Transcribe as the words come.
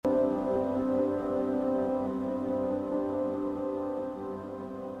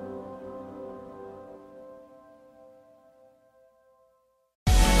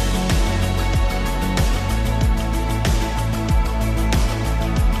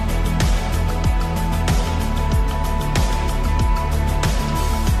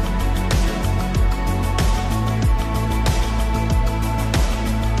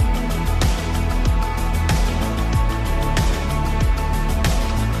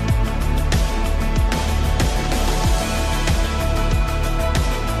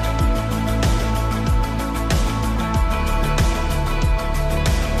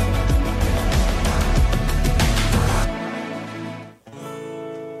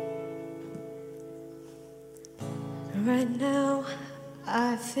Right now,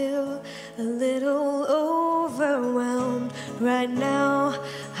 I feel a little overwhelmed. Right now,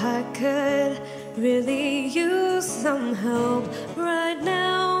 I could really use some help. Right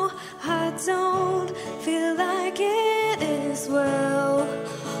now, I don't feel like it is well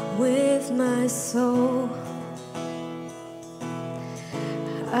with my soul.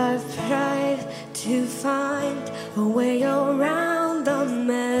 I've tried to find a way around the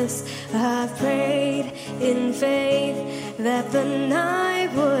mess. I've prayed in faith that the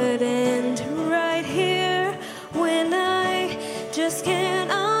night would end right here when I just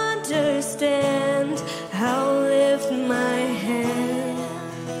can't understand how to lift my hand.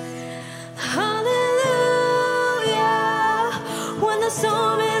 Hallelujah, when the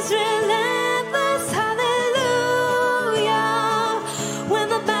storm is relentless. Hallelujah, when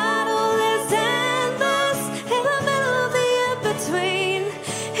the battle is endless. In the middle of the in-between,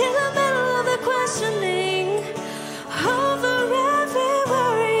 in the middle of the questioning, over every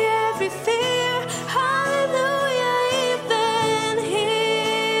worry, every fear. Hallelujah, even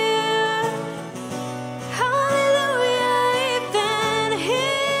here. Hallelujah, even here.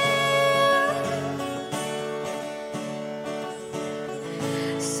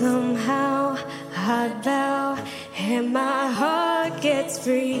 Somehow I bow and my heart gets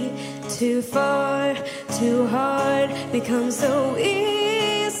free. Too far, too hard becomes so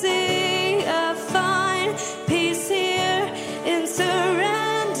easy. I find peace here in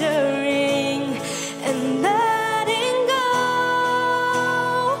surrendering and letting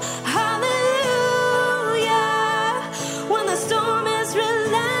go. Hallelujah, when the storm is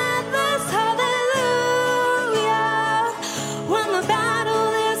relentless. Hallelujah, when the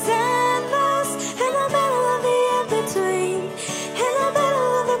battle is endless. In the middle of the in-between, in the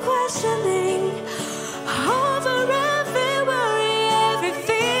middle of the questioning, over every worry, every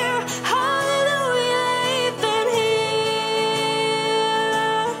fear. Hallelujah, even here.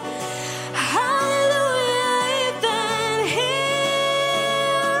 Hallelujah, even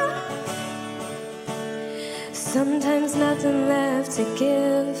here. Sometimes nothing left to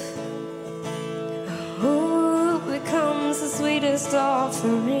give. Ooh, becomes the sweetest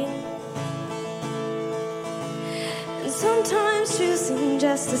offering. And sometimes choosing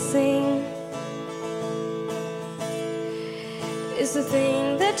just to sing is the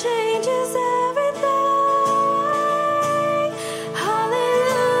thing that changes everything.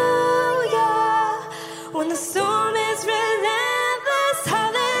 Hallelujah, when the storm is relentless.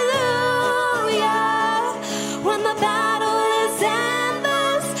 Hallelujah, when the battle is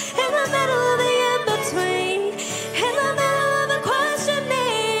endless. In the middle of the in-between, in the middle of the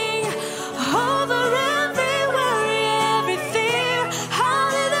questioning, over every worry, every fear.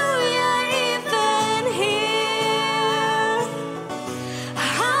 Hallelujah, even here.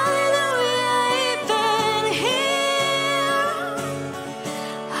 Hallelujah, even here.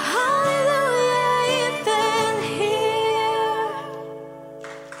 Hallelujah, even here.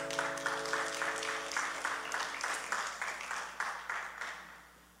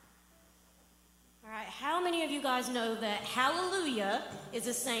 All right, how many of you guys know that hallelujah is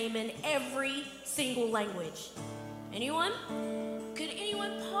the same in every single language? Anyone? Could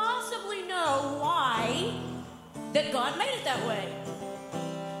anyone possibly know why that God made it that way?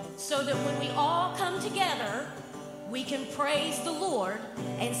 So that when we all come together, we can praise the Lord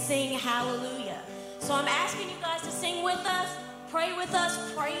and sing hallelujah. So I'm asking you guys to sing with us, pray with us,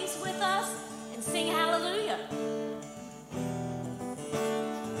 praise with us, and sing hallelujah.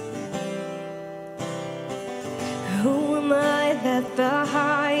 Who am I that the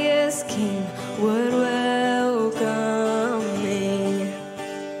highest King would welcome me?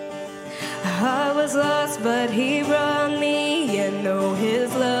 I was lost, but He brought me in. Oh,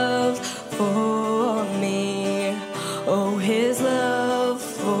 His love for me. Oh, His love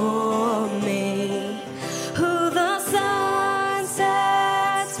for me. Who the Son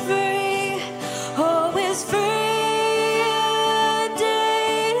sets free, oh, is free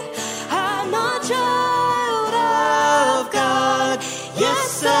indeed. I'm a child of God.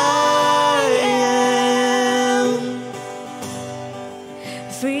 Yes, I am.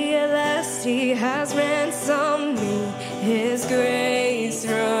 Free at last, He has ransomed me. His grace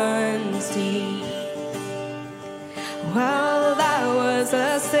runs deep. While I was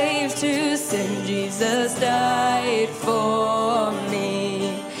a slave to sin, Jesus died for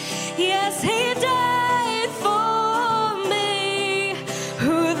me. Yes, He died for me.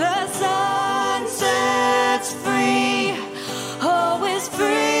 Who the Son sets free, oh, is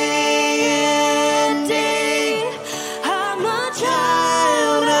free indeed. I'm a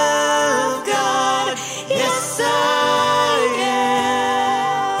child of God. Yes, I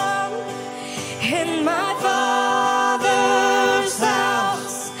am. In my Father's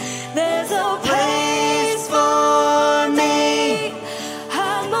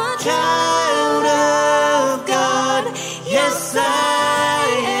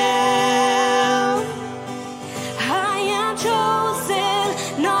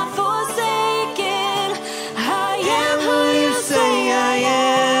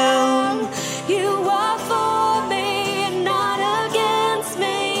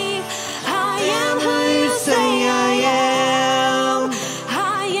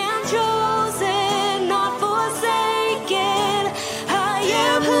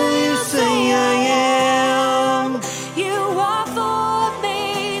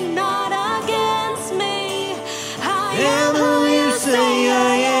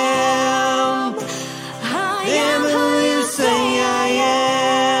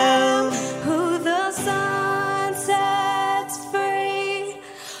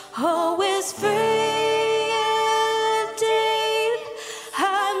always free indeed.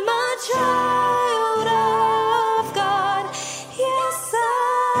 I'm a child of God, yes I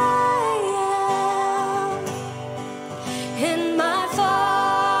am. In my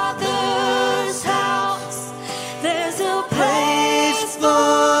Father's house, there's a place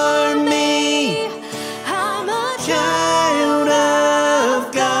for me. I'm a child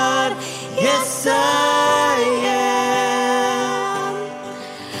of God, yes I am.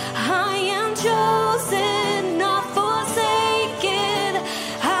 I am chosen, not forsaken.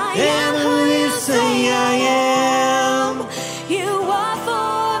 I am who you say I am. You are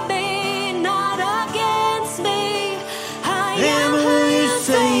for me, not against me. I am who you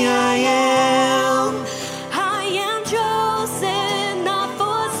say I am. I am chosen, not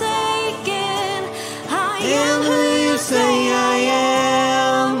forsaken. I am who you say I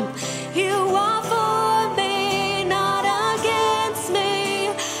am. You are for me, not against me.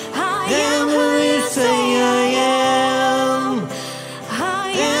 I am who you say I am.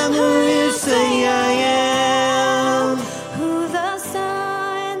 I am who you say I am. Who the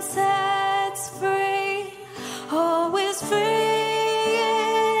Son sets free, always free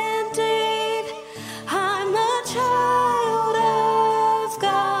indeed. I'm a child of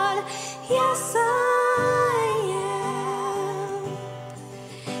God, yes I am.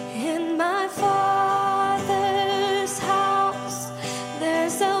 In my Father's house,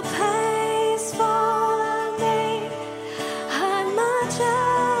 there's a place for me. I'm a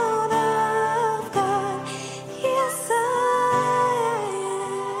child of God, yes I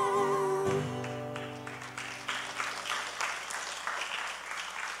am.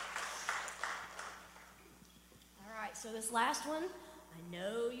 All right, so this last one, I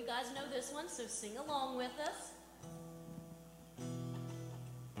know you guys know this one, so sing along with us.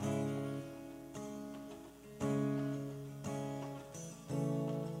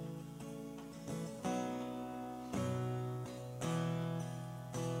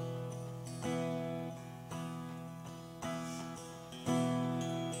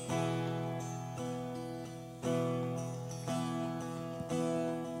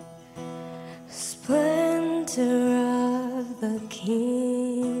 Splendor of the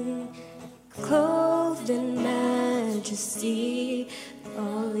King, clothed in majesty,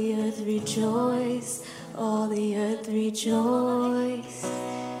 all the earth rejoice, all the earth rejoice.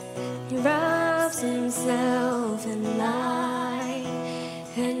 He wraps himself in light,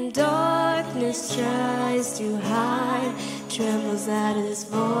 and darkness tries to hide, trembles at his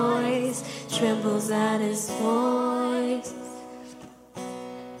voice, trembles at his voice.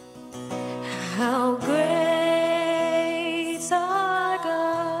 How great our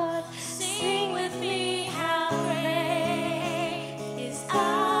God! Sing with me, how great is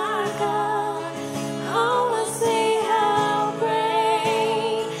our God! Oh, we'll sing how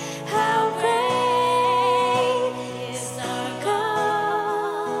great is our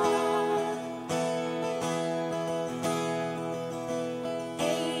God!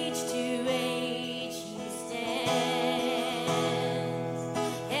 Age to age he stands,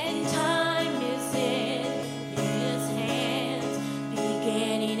 and time is in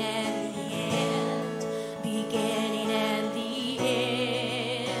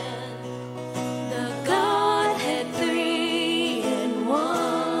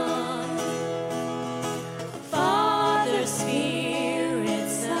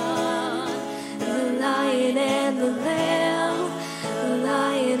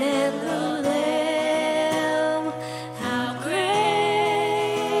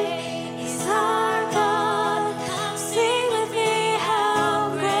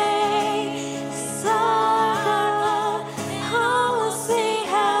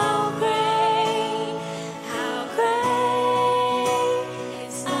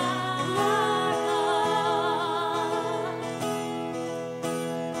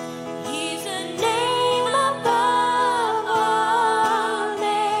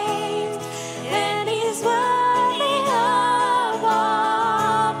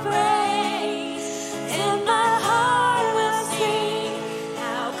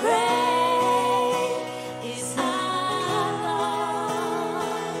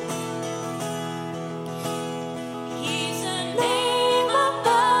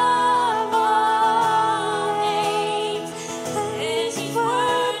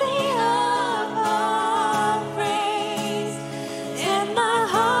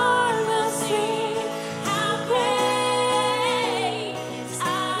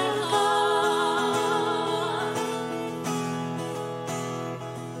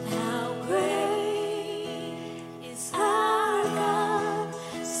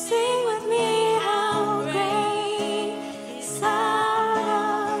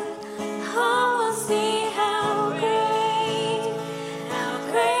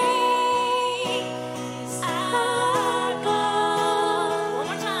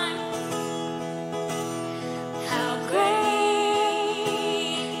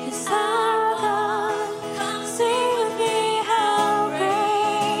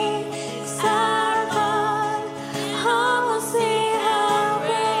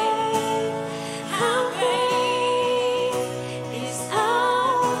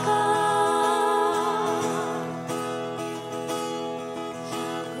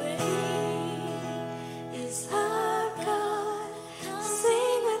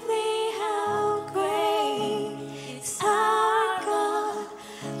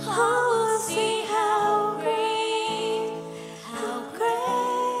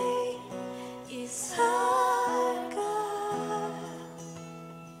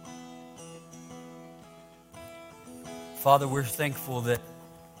Father, we're thankful that,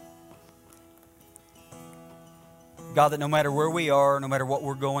 God, that no matter where we are, no matter what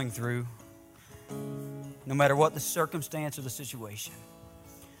we're going through, no matter what the circumstance or the situation,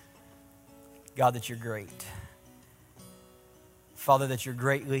 God, that you're great. Father, that you're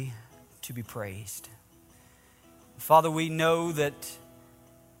greatly to be praised. Father, we know that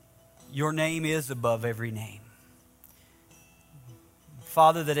your name is above every name.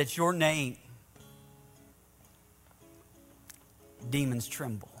 Father, that at your name, demons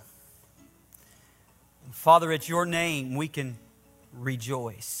tremble. Father, at your name, we can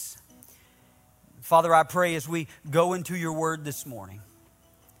rejoice. Father, I pray as we go into your word this morning,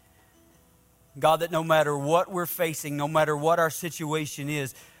 God, that no matter what we're facing, no matter what our situation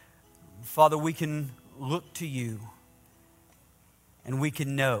is, Father, we can look to you and we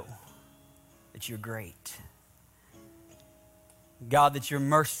can know that you're great. God, that your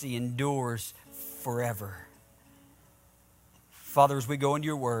mercy endures forever. Father, as we go into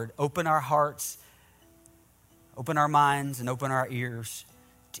your word, open our hearts, open our minds, and open our ears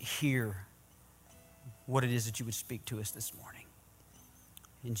to hear what it is that you would speak to us this morning.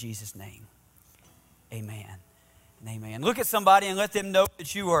 In Jesus' name, amen and amen. Look at somebody and let them know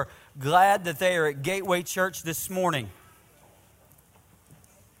that you are glad that they are at Gateway Church this morning.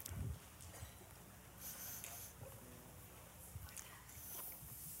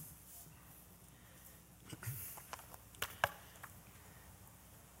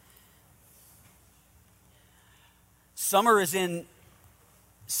 Summer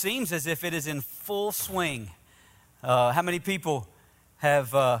seems as if it is in full swing. How many people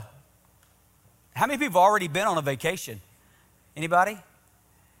have already been on a vacation? Anybody?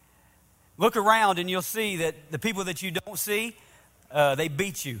 Look around and you'll see that the people that you don't see, they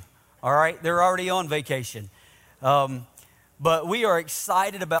beat you. All right? They're already on vacation. But we are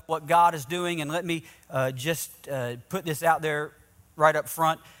excited about what God is doing, and let me just put this out there right up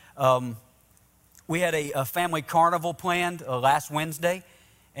front. We had a family carnival planned last Wednesday,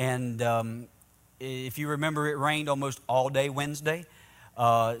 and if you remember, it rained almost all day Wednesday,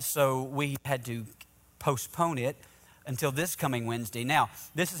 so we had to postpone it until this coming Wednesday. Now,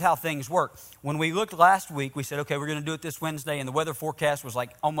 this is how things work. When we looked last week, we said, okay, we're going to do it this Wednesday, and the weather forecast was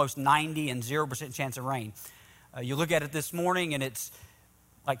like almost 90 and 0% chance of rain. You look at it this morning, and it's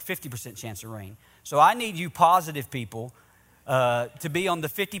like 50% chance of rain. So I need you positive people to be on the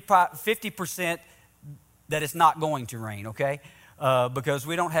 50% that it's not going to rain, okay? Because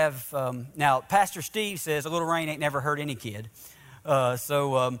we don't have, now Pastor Steve says a little rain ain't never hurt any kid. But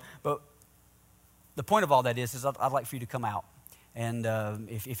the point of all that is I'd like for you to come out. And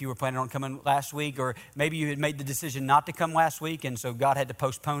if you were planning on coming last week, or maybe you had made the decision not to come last week, and so God had to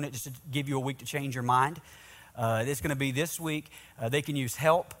postpone it just to give you a week to change your mind. It's going to be this week. They can use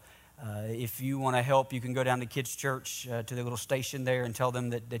help. If you want to help, you can go down to Kids Church to the little station there and tell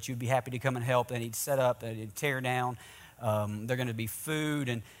them that you'd be happy to come and help. They need set up, they need tear down. They're going to be food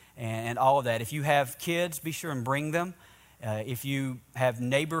and all of that. If you have kids, be sure and bring them. If you have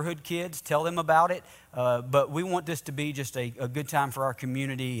neighborhood kids, tell them about it. But we want this to be just a good time for our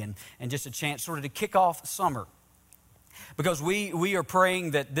community and just a chance sort of to kick off summer. Because we are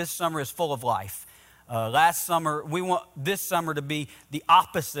praying that this summer is full of life. Last summer, we want this summer to be the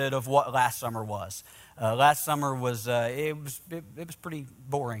opposite of what last summer was. Last summer was it was pretty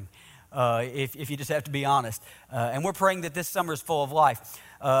boring, if you just have to be honest. And we're praying that this summer is full of life.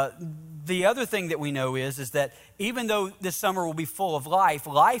 The other thing that we know is that even though this summer will be full of life,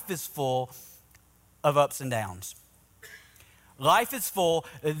 life is full of ups and downs. Life is full.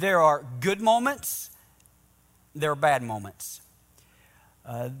 There are good moments. There are bad moments.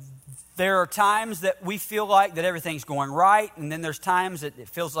 There are times that we feel like that everything's going right, and then there's times that it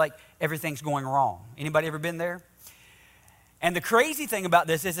feels like everything's going wrong. Anybody ever been there? And the crazy thing about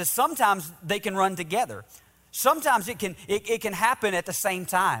this is sometimes they can run together. Sometimes it can happen at the same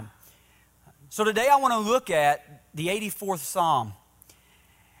time. So today I want to look at the 84th Psalm.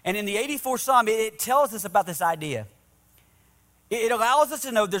 And in the 84th Psalm, it tells us about this idea. It allows us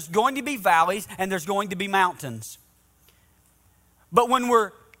to know there's going to be valleys and there's going to be mountains. But when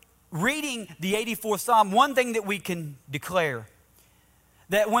we're reading the 84th Psalm, one thing that we can declare,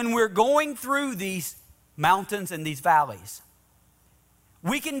 that when we're going through these mountains and these valleys,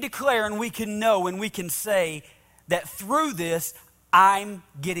 we can declare and we can know and we can say that through this, I'm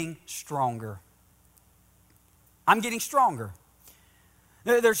getting stronger. I'm getting stronger.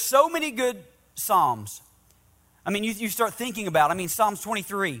 There's so many good Psalms. I mean, you start thinking about, Psalms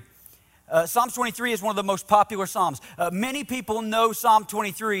 23. Psalms 23 is one of the most popular Psalms. Many people know Psalm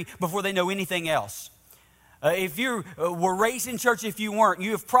 23 before they know anything else. If you were raised in church, if you weren't,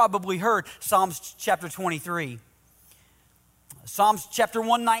 you have probably heard Psalms chapter 23. Psalms chapter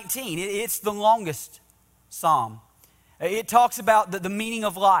 119, it's the longest psalm. It talks about the meaning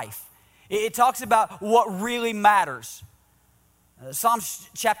of life. It talks about what really matters. Psalms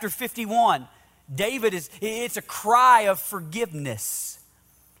chapter 51, it's a cry of forgiveness.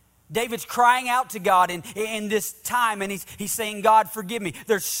 David's crying out to God in this time, and he's saying, God, forgive me.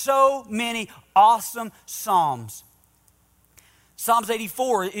 There's so many awesome psalms. Psalms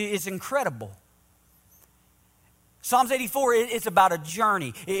 84 is incredible. Psalms 84 is about a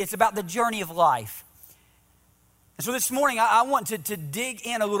journey. It's about the journey of life. And so this morning, I want to dig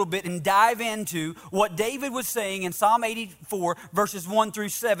in a little bit and dive into what David was saying in Psalm 84, verses 1 through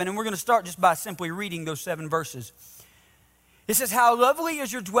 7. And we're going to start just by simply reading those 7 verses. It says, how lovely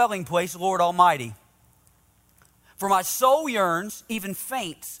is your dwelling place, Lord Almighty. For my soul yearns, even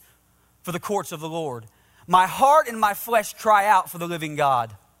faints, for the courts of the Lord. My heart and my flesh cry out for the living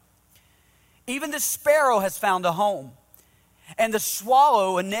God. Even the sparrow has found a home, and the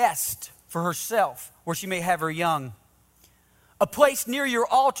swallow a nest for herself, where she may have her young. A place near your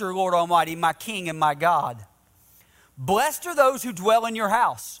altar, Lord Almighty, my King and my God. Blessed are those who dwell in your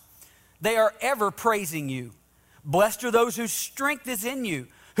house. They are ever praising you. Blessed are those whose strength is in you,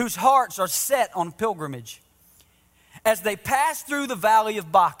 whose hearts are set on pilgrimage. As they pass through the valley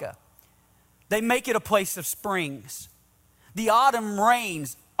of Baca, they make it a place of springs. The autumn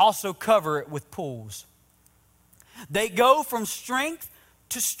rains also cover it with pools. They go from strength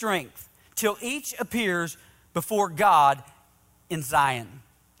to strength till each appears before God in Zion.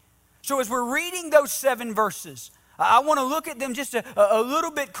 So as we're reading those 7 verses, I want to look at them just a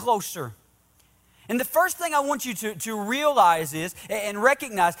little bit closer. And the first thing I want you to realize is, and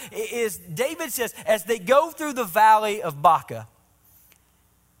recognize, is David says, as they go through the valley of Baca.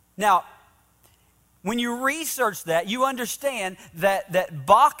 Now, when you research that, you understand that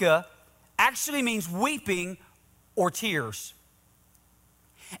Baca actually means weeping or tears.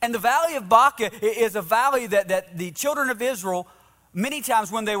 And the valley of Baca is a valley that the children of Israel, many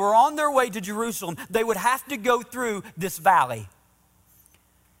times when they were on their way to Jerusalem, they would have to go through this valley.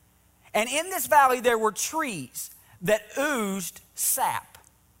 And in this valley, there were trees that oozed sap.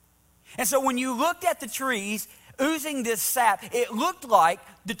 And so when you looked at the trees oozing this sap, it looked like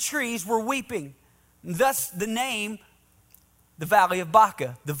the trees were weeping. Thus the name, the Valley of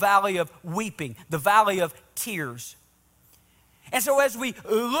Baca, the Valley of Weeping, the Valley of Tears. And so as we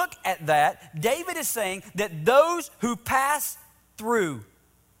look at that, David is saying that those who pass through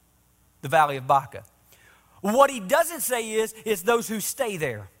the Valley of Baca, what he doesn't say is those who stay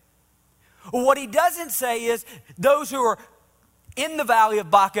there. What he doesn't say is those who are in the Valley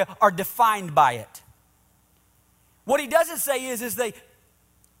of Baca are defined by it. What he doesn't say is they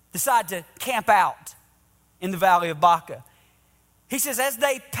decide to camp out in the Valley of Baca. He says, as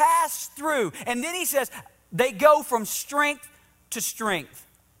they pass through, and then he says, they go from strength to strength.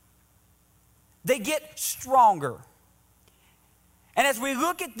 They get stronger. And as we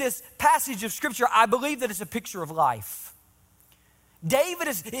look at this passage of Scripture, I believe that it's a picture of life. David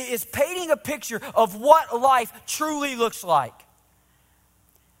is painting a picture of what life truly looks like.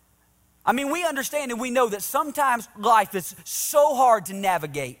 I mean, we understand and we know that sometimes life is so hard to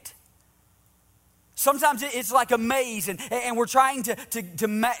navigate. Sometimes it's like a maze, and we're trying to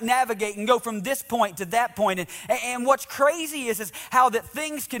navigate and go from this point to that point. And what's crazy is how that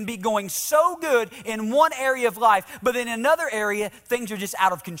things can be going so good in one area of life, but in another area, things are just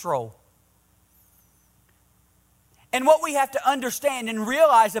out of control. And what we have to understand and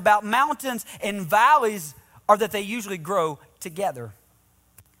realize about mountains and valleys are that they usually grow together.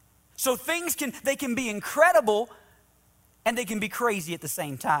 So things can be incredible and they can be crazy at the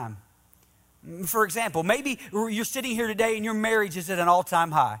same time. For example, maybe you're sitting here today and your marriage is at an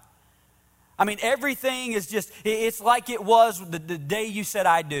all-time high. I mean, everything is just, it's like it was the day you said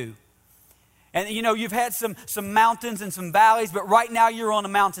I do. And you know, you've had some mountains and some valleys, but right now you're on a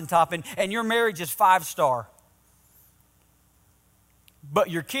mountaintop and your marriage is 5-star.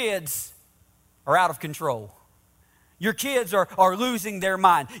 But your kids are out of control. Your kids are losing their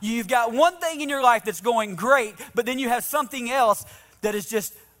mind. You've got one thing in your life that's going great, but then you have something else that is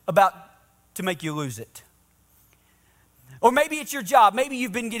just about to make you lose it. Or maybe it's your job. Maybe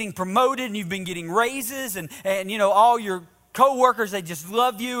you've been getting promoted and you've been getting raises and you know, all your co-workers, they just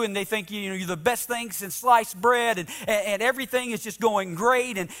love you and they think you know you're the best thing since sliced bread and everything is just going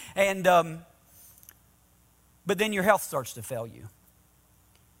great but then your health starts to fail you.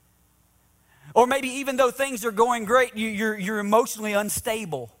 Or maybe even though things are going great, you're emotionally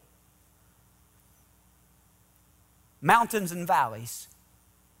unstable. Mountains and valleys,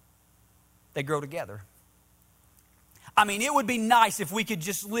 they grow together. I mean, it would be nice if we could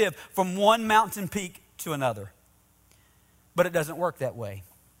just live from one mountain peak to another. but it doesn't work that way.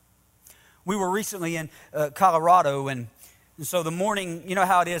 We were recently in Colorado, and so the morning, you know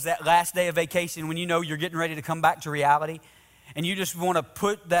how it is, that last day of vacation when you know you're getting ready to come back to reality, and you just want to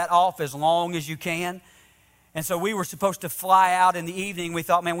put that off as long as you can. And so we were supposed to fly out in the evening. We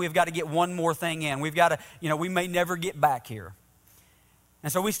thought, man, we've got to get one more thing in. We've got to, we may never get back here.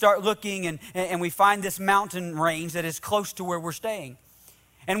 And so we start looking, and we find this mountain range that is close to where we're staying.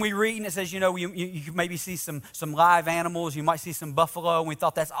 And we read, and it says, you maybe see some live animals. You might see some buffalo, and we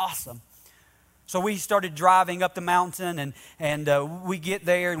thought that's awesome. So we started driving up the mountain, and we get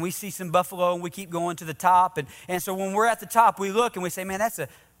there, and we see some buffalo, and we keep going to the top. And so when we're at the top, we look, and we say, man,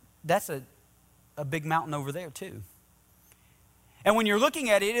 that's a big mountain over there too. And when you're looking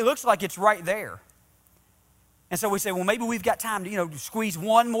at it, it looks like it's right there. And so we say, well, maybe we've got time to, squeeze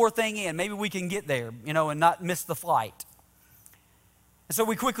one more thing in. Maybe we can get there, and not miss the flight. And so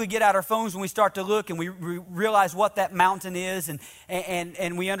we quickly get out our phones and we start to look, and we realize what that mountain is,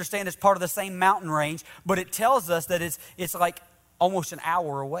 and we understand it's part of the same mountain range, but it tells us that it's like almost an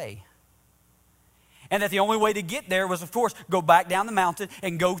hour away. And that the only way to get there was, of course, go back down the mountain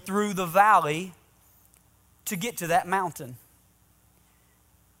and go through the valley to get to that mountain.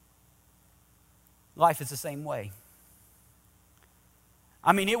 Life is the same way.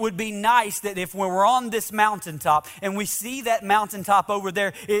 I mean, it would be nice that if when we're on this mountaintop and we see that mountaintop over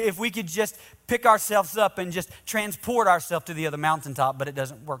there, if we could just pick ourselves up and just transport ourselves to the other mountaintop, but it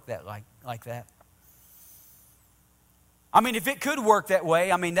doesn't work that like that. I mean, if it could work that way,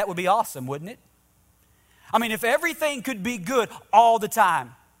 that would be awesome, wouldn't it? If everything could be good all the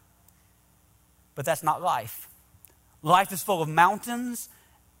time. But that's not life. Life is full of mountains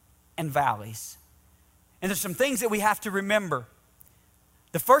and valleys. And there's some things that we have to remember.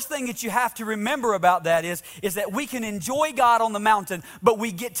 The first thing that you have to remember about that is that we can enjoy God on the mountain, but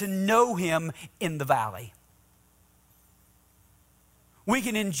we get to know Him in the valley. We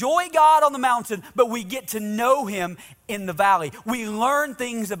can enjoy God on the mountain, but we get to know Him in the valley. We learn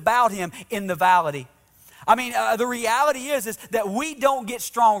things about Him in the valley. The reality is that we don't get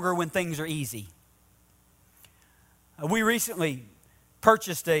stronger when things are easy. We recently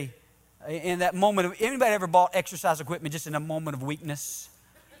purchased in that moment of, anybody ever bought exercise equipment just in a moment of weakness?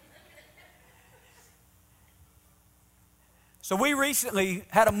 So we recently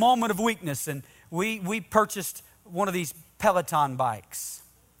had a moment of weakness, and we purchased one of these Peloton bikes.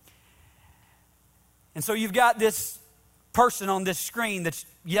 And so you've got this person on this screen that's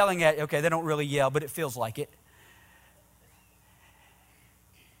yelling at you. Okay, they don't really yell, but it feels like it.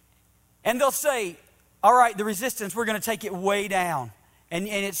 And they'll say, all right, the resistance, we're going to take it way down. And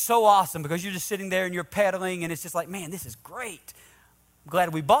it's so awesome because you're just sitting there and you're pedaling, and it's just like, man, this is great. I'm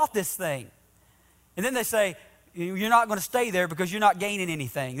glad we bought this thing. And then they say, you're not going to stay there because you're not gaining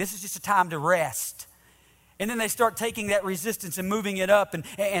anything. This is just a time to rest. And then they start taking that resistance and moving it up,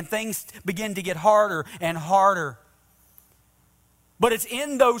 and things begin to get harder and harder. But it's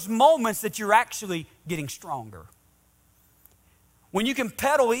in those moments that you're actually getting stronger. When you can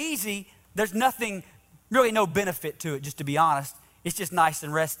pedal easy, there's really no benefit to it, just to be honest. It's just nice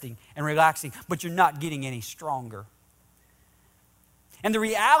and resting and relaxing, but you're not getting any stronger. And the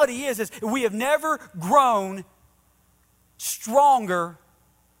reality is we have never grown stronger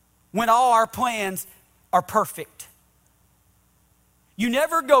when all our plans are perfect. You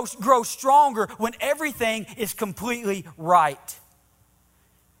never grow stronger when everything is completely right.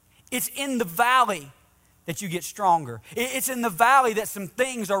 It's in the valley that you get stronger. It's in the valley that some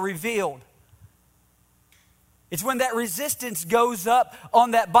things are revealed. It's when that resistance goes up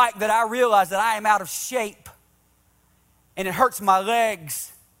on that bike that I realize that I am out of shape and it hurts my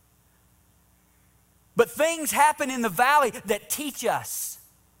legs. But things happen in the valley that teach us.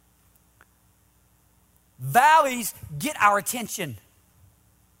 Valleys get our attention.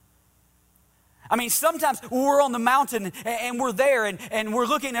 Sometimes we're on the mountain and we're there and we're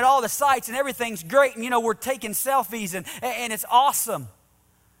looking at all the sights and everything's great, and we're taking selfies and it's awesome.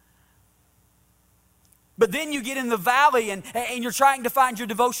 But then you get in the valley and you're trying to find your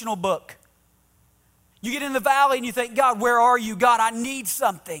devotional book. You get in the valley and you think, God, where are you? God, I need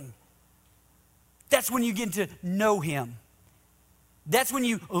something. That's when you get to know Him. That's when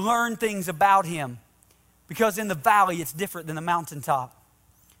you learn things about Him. Because in the valley, it's different than the mountaintop.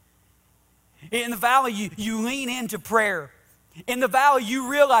 In the valley, you lean into prayer. In the valley,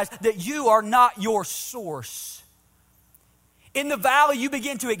 you realize that you are not your source. In the valley, you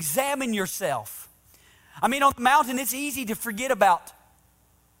begin to examine yourself. On the mountain, it's easy to forget about.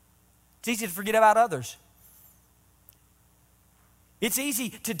 It's easy to forget about others. It's easy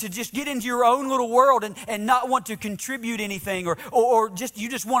to just get into your own little world and not want to contribute anything or you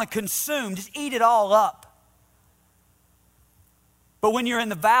just want to consume, just eat it all up. But when you're in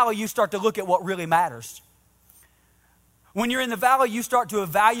the valley, you start to look at what really matters. When you're in the valley, you start to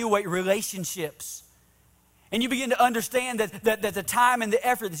evaluate relationships. And you begin to understand that the time and the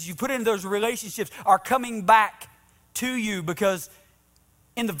effort that you put into those relationships are coming back to you, because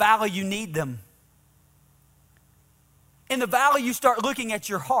in the valley you need them. In the valley you start looking at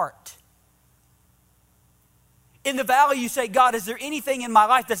your heart. In the valley you say, God, is there anything in my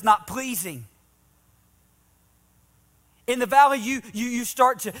life that's not pleasing? In the valley you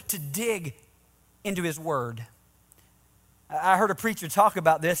start to dig into His Word. I heard a preacher talk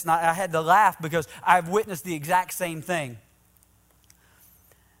about this, and I had to laugh because I've witnessed the exact same thing.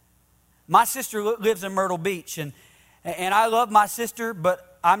 My sister lives in Myrtle Beach, and I love my sister,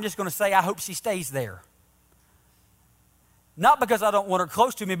 but I'm just going to say I hope she stays there. Not because I don't want her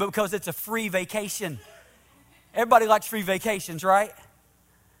close to me, but because it's a free vacation. Everybody likes free vacations, right?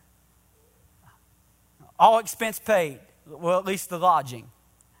 All expense paid. Well, at least the lodging.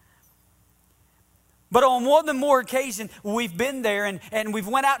 But on more than more occasion, we've been there and we've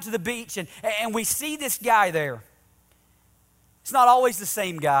went out to the beach and we see this guy there. It's not always the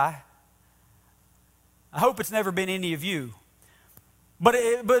same guy. I hope it's never been any of you. But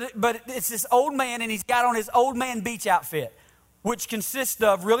it's this old man, and he's got on his old man beach outfit, which consists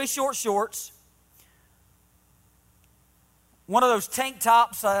of really short shorts, one of those tank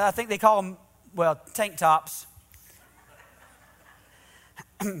tops, I think they call them, tank tops.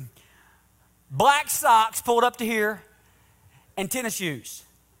 Black socks pulled up to here, and tennis shoes.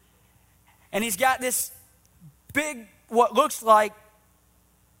 And he's got this big, what looks like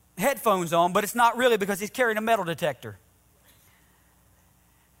headphones on, but it's not really, because he's carrying a metal detector.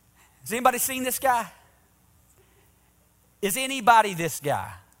 Has anybody seen this guy? Is anybody this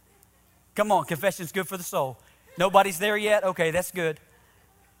guy? Come on, confession's good for the soul. Nobody's there yet? Okay, that's good.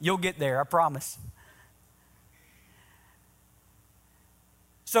 You'll get there, I promise.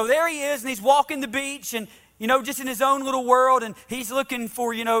 So there he is, and he's walking the beach, and, just in his own little world, and he's looking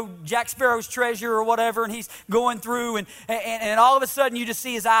for, Jack Sparrow's treasure or whatever, and he's going through, and all of a sudden you just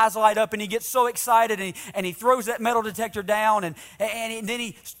see his eyes light up, and he gets so excited, and he throws that metal detector down, and then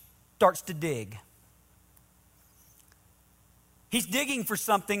he starts to dig. He's digging for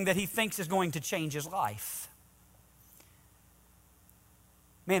something that he thinks is going to change his life.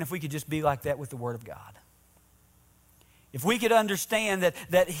 Man, if we could just be like that with the Word of God. If we could understand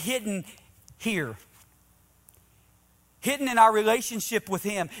that hidden here, hidden in our relationship with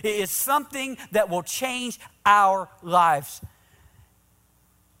Him, is something that will change our lives.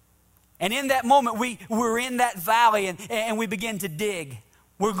 And in that moment, we're in that valley and we begin to dig.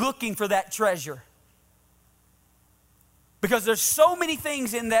 We're looking for that treasure. Because there's so many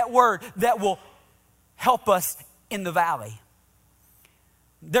things in that Word that will help us in the valley.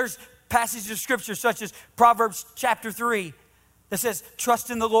 There's passages of Scripture such as Proverbs chapter 3 that says, trust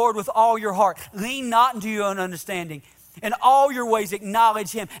in the Lord with all your heart. Lean not into your own understanding. In all your ways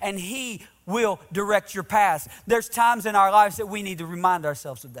acknowledge Him, and He will direct your paths. There's times in our lives that we need to remind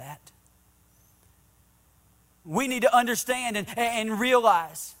ourselves of that. We need to understand and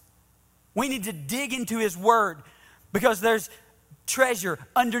realize. We need to dig into His Word, because there's treasure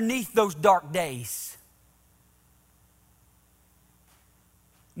underneath those dark days.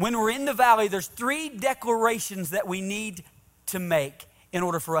 When we're in the valley, there's 3 declarations that we need to make in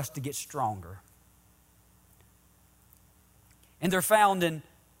order for us to get stronger. And they're found in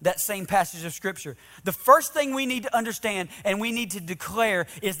that same passage of Scripture. The first thing we need to understand and we need to declare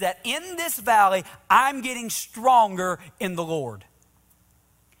is that in this valley, I'm getting stronger in the Lord.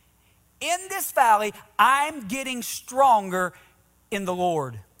 In this valley, I'm getting stronger in the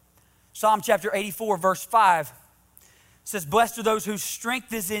Lord. Psalm chapter 84, verse 5 says, blessed are those whose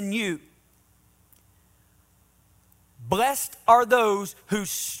strength is in you. Blessed are those whose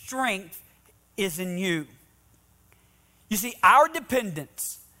strength is in you. You see, our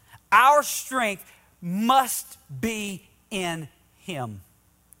dependence, our strength must be in Him.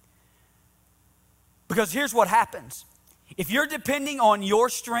 Because here's what happens. If you're depending on your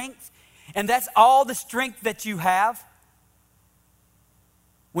strength, and that's all the strength that you have,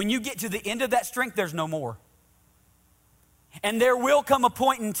 when you get to the end of that strength, there's no more. And there will come a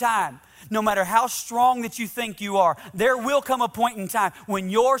point in time, no matter how strong that you think you are, there will come a point in time when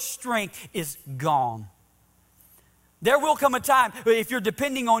your strength is gone. There will come a time, if you're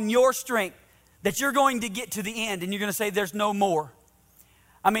depending on your strength, that you're going to get to the end and you're going to say, there's no more.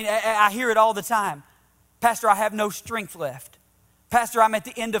 I mean, I hear it all the time. Pastor, I have no strength left. Pastor, I'm at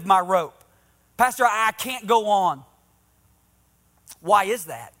the end of my rope. Pastor, I can't go on. Why is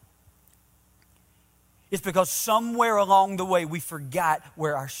that? It's because somewhere along the way we forgot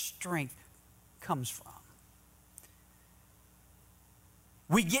where our strength comes from.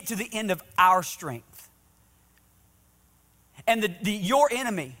 we get to the end of our strength. And your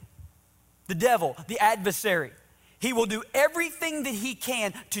enemy, the devil, the adversary, he will do everything that he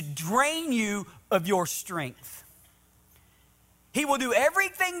can to drain you of your strength. He will do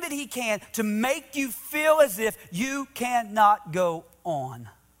everything that he can to make you feel as if you cannot go on.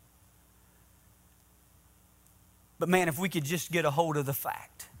 But man, if we could just get a hold of the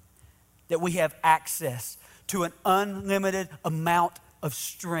fact that we have access to an unlimited amount of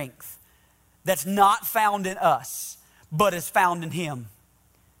strength that's not found in us, but is found in him.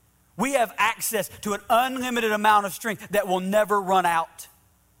 We have access to an unlimited amount of strength that will never run out.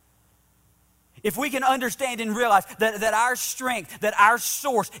 If we can understand and realize that our strength, that our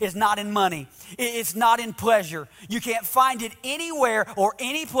source is not in money, it's not in pleasure. You can't find it anywhere or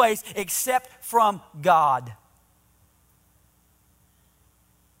any place except from God.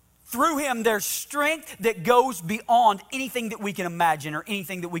 Through him, there's strength that goes beyond anything that we can imagine or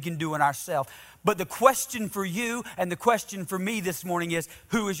anything that we can do in ourselves. But the question for you and the question for me this morning is,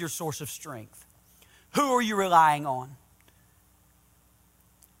 who is your source of strength? Who are you relying on?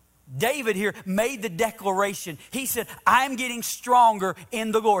 David here made the declaration. He said, I'm getting stronger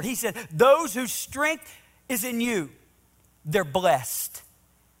in the Lord. He said, those whose strength is in you, they're blessed.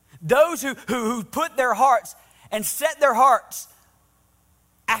 Those who put their hearts and set their hearts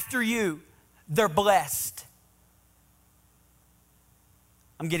after you, they're blessed.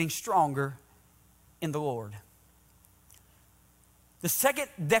 I'm getting stronger in the Lord. The second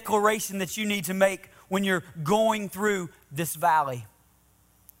declaration that you need to make when you're going through this valley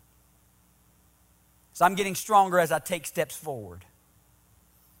is, I'm getting stronger as I take steps forward.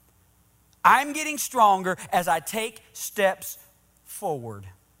 I'm getting stronger as I take steps forward.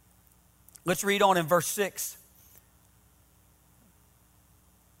 Let's read on in verse 6.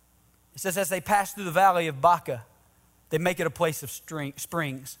 It says, as they pass through the valley of Baca, they make it a place of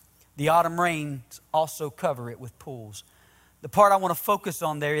springs. The autumn rains also cover it with pools. The part I want to focus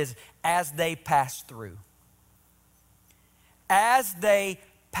on there is as they pass through. As they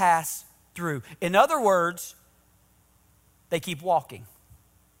pass through. In other words, they keep walking.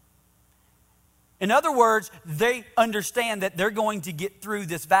 In other words, they understand that they're going to get through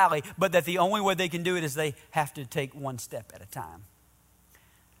this valley, but that the only way they can do it is they have to take one step at a time.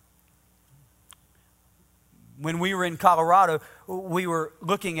 When we were in Colorado, we were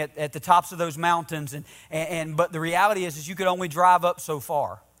looking at the tops of those mountains, but the reality is you could only drive up so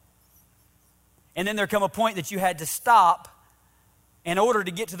far. And then there come a point that you had to stop. In order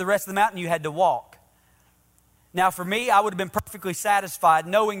to get to the rest of the mountain, you had to walk. Now for me, I would have been perfectly satisfied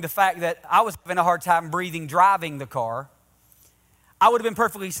knowing the fact that I was having a hard time breathing driving the car. I would have been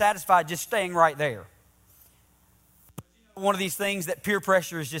perfectly satisfied just staying right there. One of these things that peer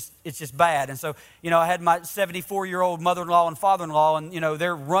pressure is just bad. And so, I had my 74-year-old mother-in-law and father-in-law, and,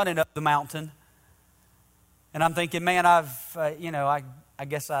 they're running up the mountain. And I'm thinking, man, I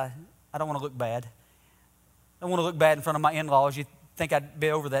guess I don't want to look bad. I don't want to look bad in front of my in-laws. You'd think I'd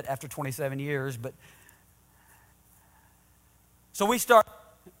be over that after 27 years. But so we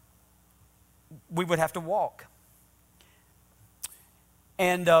would have to walk.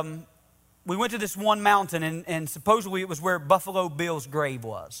 And we went to this one mountain, and supposedly it was where Buffalo Bill's grave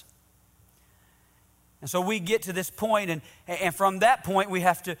was. And so we get to this point, and from that point we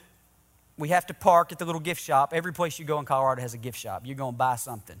have to park at the little gift shop. Every place you go in Colorado has a gift shop. You're going to buy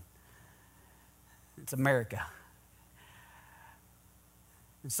something. It's America.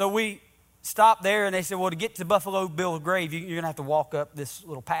 And so we stopped there, and they said, well, to get to Buffalo Bill's grave, you're going to have to walk up this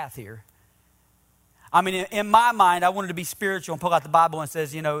little path here. I mean, in my mind, I wanted to be spiritual and pull out the Bible and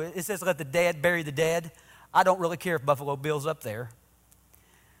says, it says let the dead bury the dead. I don't really care if Buffalo Bill's up there.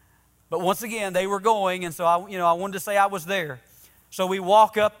 But once again, they were going, and so I wanted to say I was there. So we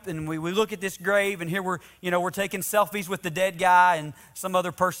walk up and we look at this grave, and here we're taking selfies with the dead guy and some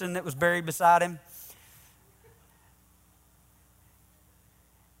other person that was buried beside him.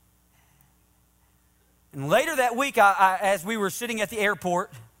 And later that week, as we were sitting at the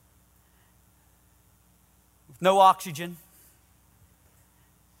airport, with no oxygen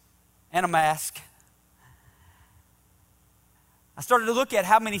and a mask, I started to look at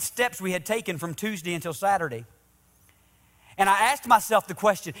how many steps we had taken from Tuesday until Saturday. And I asked myself the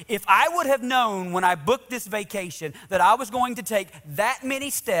question, if I would have known when I booked this vacation that I was going to take that many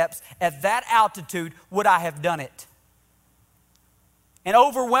steps at that altitude, would I have done it? And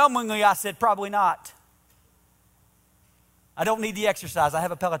overwhelmingly, I said, probably not. I don't need the exercise. I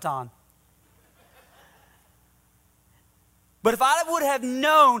have a Peloton. But if I would have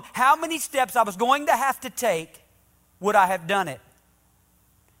known how many steps I was going to have to take, would I have done it?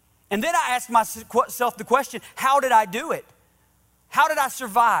 And then I asked myself the question, how did I do it? How did I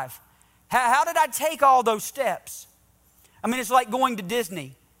survive? How did I take all those steps? I mean, it's like going to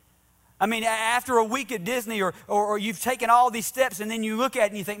Disney. I mean, after a week at Disney or you've taken all these steps and then you look at it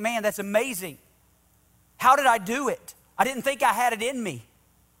and you think, man, that's amazing. How did I do it? I didn't think I had it in me.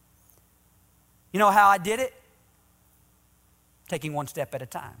 You know how I did it? Taking one step at a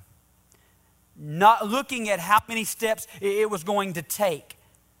time. Not looking at how many steps it was going to take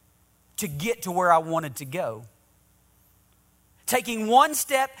to get to where I wanted to go. Taking one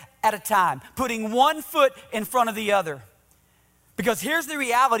step at a time, putting one foot in front of the other. Because here's the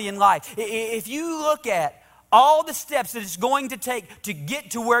reality in life. If you look at all the steps that it's going to take to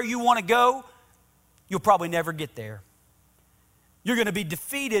get to where you want to go, you'll probably never get there. You're going to be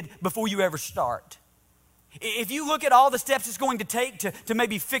defeated before you ever start. If you look at all the steps it's going to take to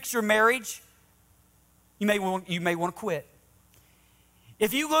maybe fix your marriage, you may want to quit.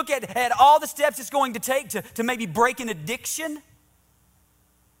 If you look at all the steps it's going to take to maybe break an addiction,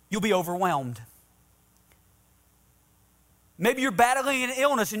 you'll be overwhelmed. Maybe you're battling an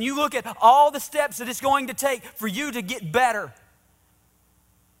illness and you look at all the steps that it's going to take for you to get better.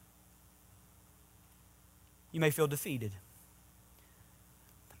 You may feel defeated.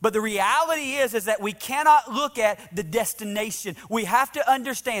 But the reality is that we cannot look at the destination. We have to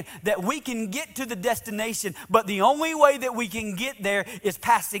understand that we can get to the destination, but the only way that we can get there is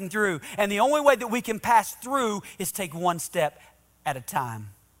passing through. And the only way that we can pass through is take one step at a time.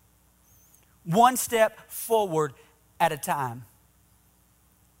 One step forward at a time.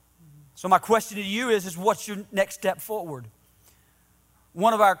 So my question to you is what's your next step forward?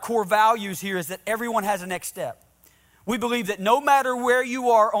 One of our core values here is that everyone has a next step. We believe that no matter where you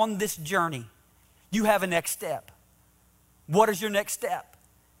are on this journey, you have a next step. What is your next step?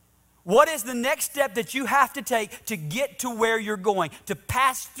 What is the next step that you have to take to get to where you're going, to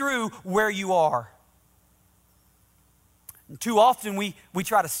pass through where you are? And too often we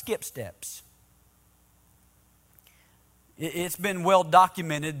try to skip steps. It's been well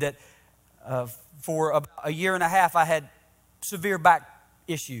documented that for about a year and a half I had severe back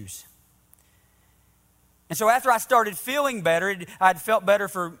issues. And so after I started feeling better, I'd felt better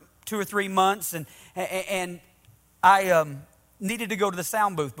for 2 or 3 months, and I needed to go to the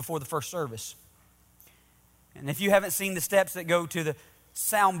sound booth before the first service. And if you haven't seen the steps that go to the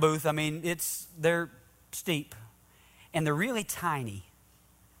sound booth, I mean, they're steep, and they're really tiny.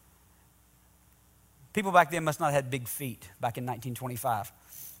 People back then must not have had big feet back in 1925.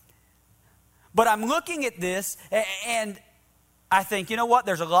 But I'm looking at this, and I think, you know what?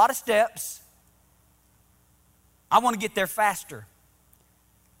 There's a lot of steps. I want to get there faster.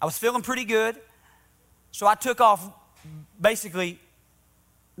 I was feeling pretty good, so I took off basically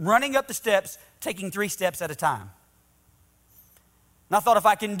running up the steps, taking 3 steps at a time. And I thought if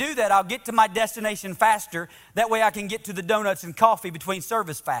I can do that, I'll get to my destination faster. That way I can get to the donuts and coffee between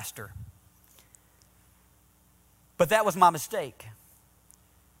service faster. But that was my mistake.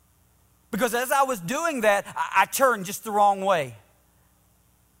 Because as I was doing that, I turned just the wrong way.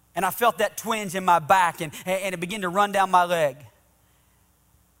 And I felt that twinge in my back, and it began to run down my leg.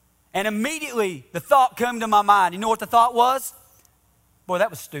 And immediately the thought came to my mind. You know what the thought was? Boy, that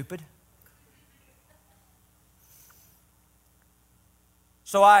was stupid.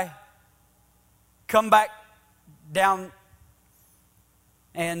 So I come back down,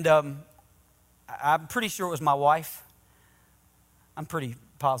 and I'm pretty sure it was my wife. I'm pretty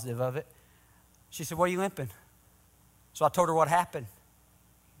positive of it. She said, "Why are you limping?" So I told her what happened.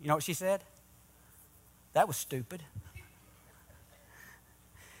 You know what she said? "That was stupid."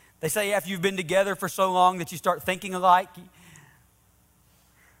 They say after you've been together for so long that you start thinking alike.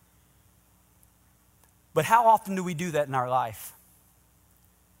 But how often do we do that in our life?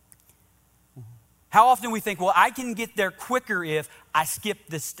 How often we think, well, I can get there quicker if I skip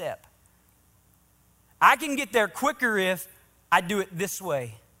this step. I can get there quicker if I do it this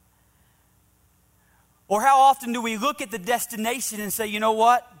way. Or how often do we look at the destination and say, you know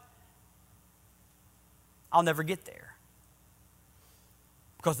what? I'll never get there.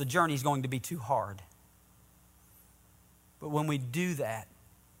 Because the journey is going to be too hard. But when we do that,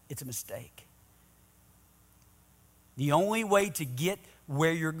 it's a mistake. The only way to get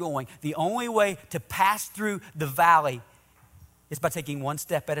where you're going, the only way to pass through the valley is by taking one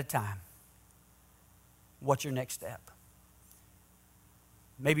step at a time. What's your next step?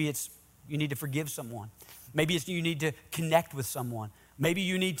 Maybe it's you need to forgive someone. Maybe it's you need to connect with someone. Maybe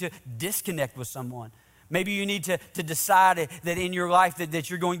you need to disconnect with someone. Maybe you need to decide that in your life that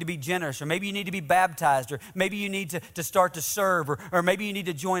you're going to be generous. Or maybe you need to be baptized. Or maybe you need to start to serve. Or maybe you need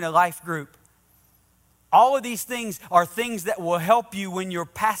to join a life group. All of these things are things that will help you when you're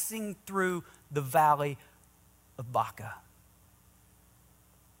passing through the valley of Baca.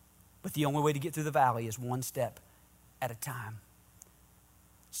 But the only way to get through the valley is one step at a time.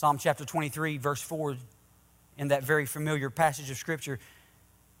 Psalm chapter 23, verse 4, in that very familiar passage of Scripture,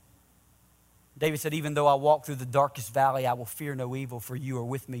 David said, even though I walk through the darkest valley, I will fear no evil, for you are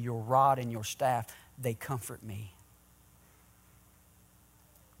with me. Your rod and your staff, they comfort me.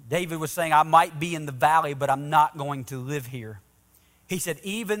 David was saying, I might be in the valley, but I'm not going to live here. He said,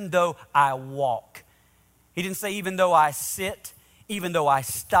 even though I walk. He didn't say, even though I sit, even though I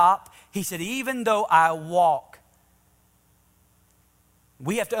stop. He said, even though I walk.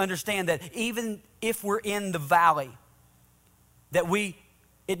 We have to understand that even if we're in the valley, that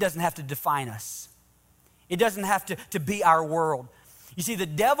it doesn't have to define us. It doesn't have to be our world. You see, the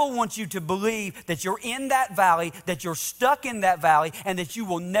devil wants you to believe that you're in that valley, that you're stuck in that valley, and that you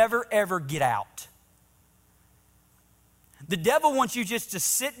will never, ever get out. The devil wants you just to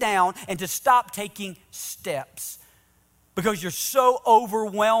sit down and to stop taking steps because you're so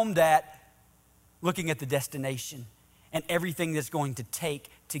overwhelmed at looking at the destination and everything that's going to take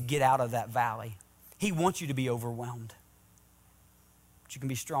to get out of that valley. He wants you to be overwhelmed. But you can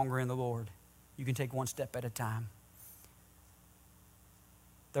be stronger in the Lord. You can take one step at a time.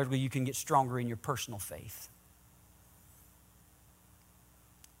 Thirdly, you can get stronger in your personal faith.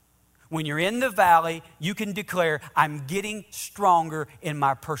 When you're in the valley, you can declare, I'm getting stronger in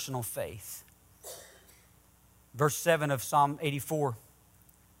my personal faith. Verse 7 of Psalm 84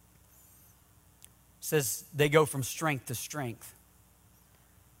 says, they go from strength to strength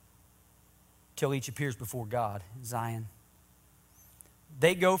till each appears before God in Zion.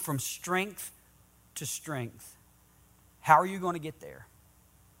 They go from strength to strength. How are you going to get there?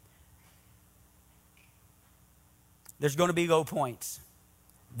 There's going to be low points.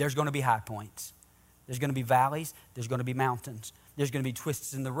 There's going to be high points. There's going to be valleys. There's going to be mountains. There's going to be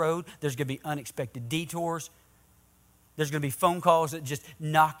twists in the road. There's going to be unexpected detours. There's going to be phone calls that just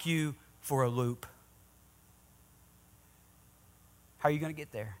knock you for a loop. How are you going to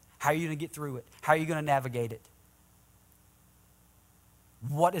get there? How are you going to get through it? How are you going to navigate it?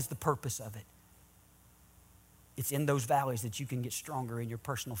 What is the purpose of it? It's in those valleys that you can get stronger in your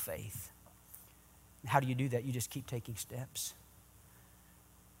personal faith. How do you do that? You just keep taking steps.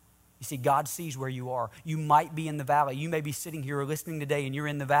 You see, God sees where you are. You might be in the valley. You may be sitting here or listening today and you're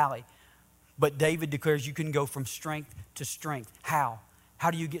in the valley. But David declares you can go from strength to strength. How?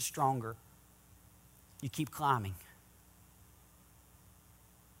 How do you get stronger? You keep climbing.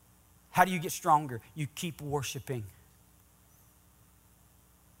 How do you get stronger? You keep worshiping.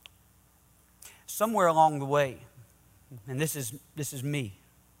 Somewhere along the way, and this is me,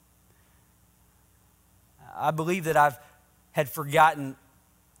 I believe that I've had forgotten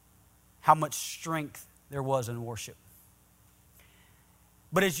how much strength there was in worship.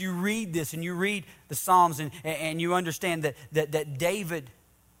 But as you read this and you read the Psalms and you understand that David,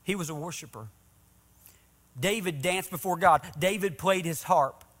 he was a worshiper. David danced before God. David played his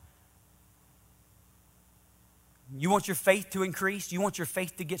harp. You want your faith to increase? You want your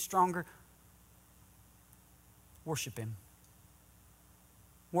faith to get stronger? Worship Him.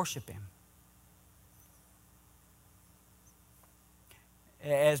 Worship Him.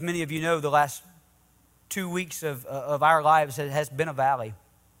 As many of you know, the last 2 weeks of our lives has been a valley.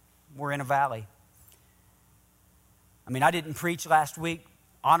 We're in a valley. I mean, I didn't preach last week,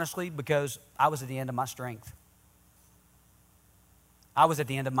 honestly, because I was at the end of my strength. I was at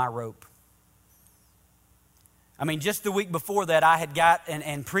the end of my rope. I mean, just the week before that, I had got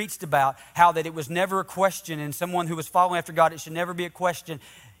and preached about how that it was never a question, and someone who was following after God, it should never be a question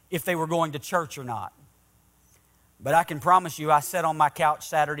if they were going to church or not. But I can promise you, I sat on my couch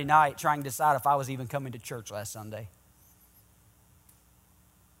Saturday night trying to decide if I was even coming to church last Sunday.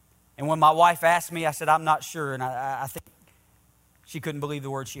 And when my wife asked me, I said, I'm not sure. And I think she couldn't believe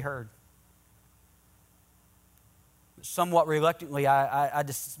the words she heard. Somewhat reluctantly, I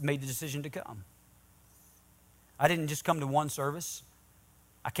just made the decision to come. I didn't just come to one service.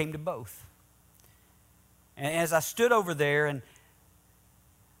 I came to both. And as I stood over there and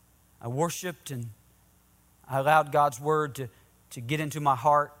I worshiped and I allowed God's word to get into my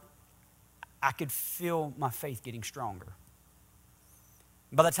heart, I could feel my faith getting stronger.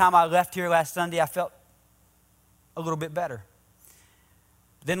 By the time I left here last Sunday, I felt a little bit better.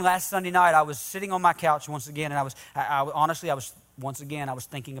 Then last Sunday night, I was sitting on my couch once again, and I was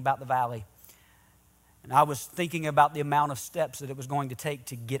thinking about the valley. And I was thinking about the amount of steps that it was going to take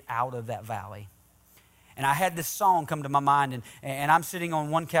to get out of that valley. And I had this song come to my mind, and I'm sitting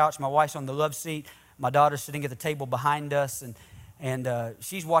on one couch, my wife's on the love seat, my daughter's sitting at the table behind us, and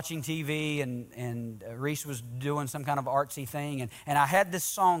she's watching TV, and Reese was doing some kind of artsy thing, and I had this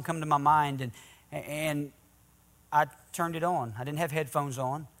song come to my mind, and I turned it on. I didn't have headphones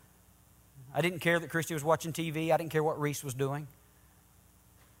on. I didn't care that Christy was watching TV. I didn't care what Reese was doing.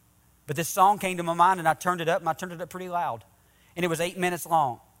 But this song came to my mind, and I turned it up, and I turned it up pretty loud. And it was 8 minutes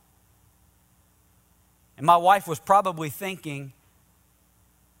long. And my wife was probably thinking,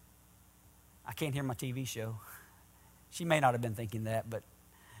 I can't hear my TV show. She may not have been thinking that, but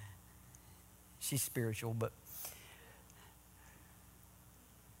she's spiritual. But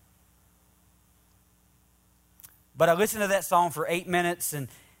I listened to that song for 8 minutes, and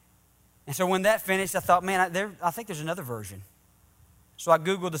so when that finished, I thought, man, I think there's another version. So I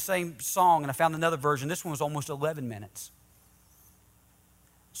Googled the same song, and I found another version. This one was almost 11 minutes.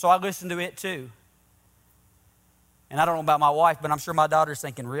 So I listened to it too. And I don't know about my wife, but I'm sure my daughter's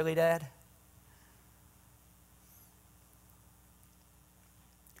thinking, really, Dad?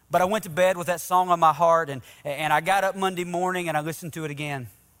 But I went to bed with that song on my heart, and I got up Monday morning, and I listened to it again.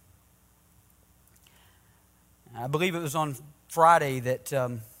 I believe it was on Friday that,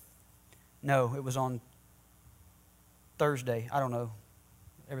 no, it was on Thursday. I don't know.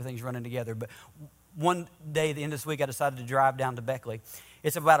 Everything's running together. But one day at the end of this week, I decided to drive down to Beckley.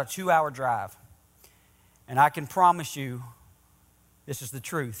 It's about a 2-hour drive. And I can promise you, this is the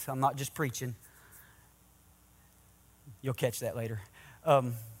truth. I'm not just preaching. You'll catch that later.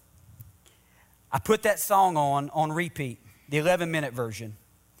 I put that song on repeat, the 11-minute version.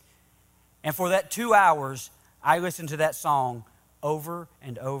 And for that 2 hours, I listened to that song over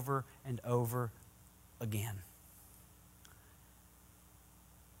and over and over again.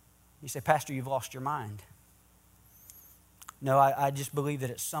 You say, Pastor, you've lost your mind. No, I just believe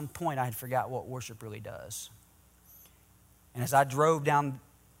that at some point I had forgot what worship really does. And as I drove down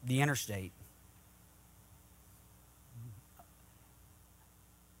the interstate,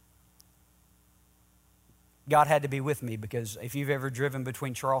 God had to be with me, because if you've ever driven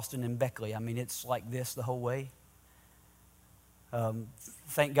between Charleston and Beckley, I mean, it's like this the whole way.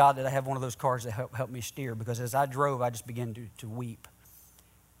 Thank God that I have one of those cars that help me steer, because as I drove, I just began to weep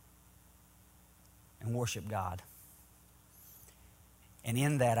and worship God. And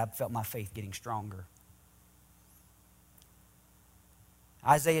in that, I felt my faith getting stronger.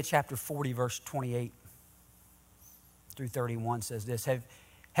 Isaiah chapter 40, verse 28 through 31 says this,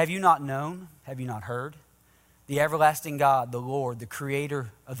 Have you not known? Have you not heard? The everlasting God, the Lord, the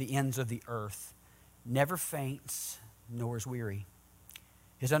creator of the ends of the earth, never faints nor is weary.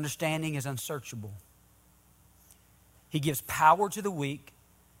 His understanding is unsearchable. He gives power to the weak,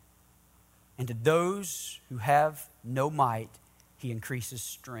 and to those who have no might, he increases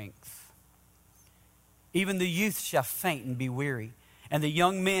strength. Even the youth shall faint and be weary, and the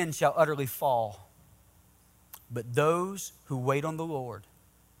young men shall utterly fall. But those who wait on the Lord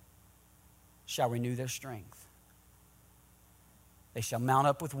shall renew their strength. They shall mount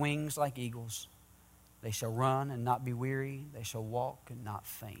up with wings like eagles. They shall run and not be weary. They shall walk and not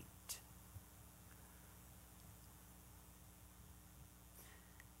faint.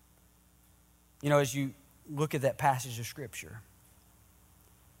 You know, as you look at that passage of Scripture,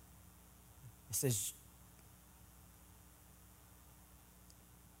 it says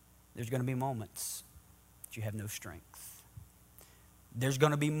there's going to be moments that you have no strength. There's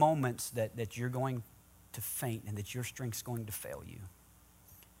going to be moments that you're going to faint and that your strength's going to fail you.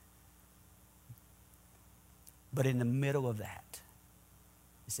 But in the middle of that,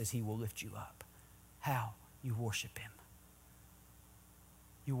 it says he will lift you up. How? You worship him.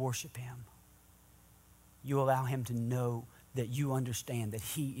 You worship him. You allow him to know that you understand that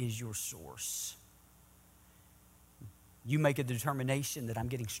he is your source. You make a determination that I'm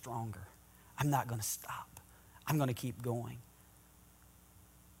getting stronger. I'm not going to stop. I'm going to keep going.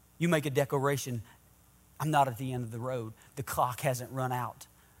 You make a declaration, I'm not at the end of the road. The clock hasn't run out.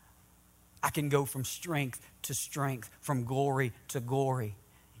 I can go from strength to strength, from glory to glory.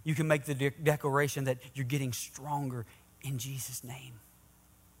 You can make the declaration that you're getting stronger in Jesus' name.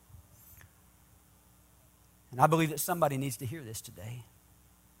 And I believe that somebody needs to hear this today.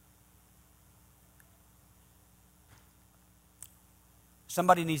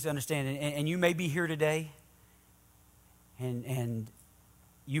 Somebody needs to understand, and you may be here today, and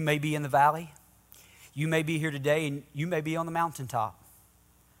you may be in the valley. You may be here today, and you may be on the mountaintop.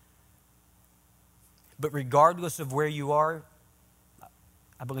 But regardless of where you are,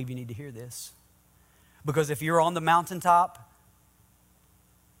 I believe you need to hear this. Because if you're on the mountaintop,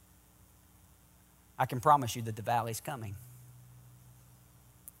 I can promise you that the valley's coming.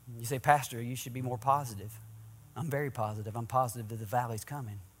 You say, Pastor, you should be more positive. I'm very positive. I'm positive that the valley's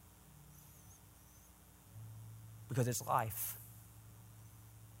coming. Because it's life.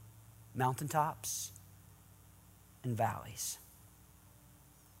 Mountaintops and valleys.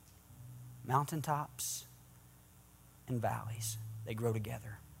 Mountaintops and valleys. They grow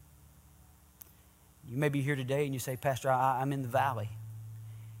together. You may be here today and you say, Pastor, I'm in the valley.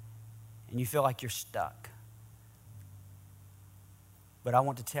 And you feel like you're stuck. But I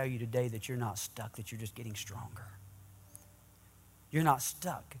want to tell you today that you're not stuck, that you're just getting stronger. You're not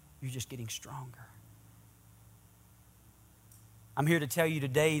stuck, you're just getting stronger. I'm here to tell you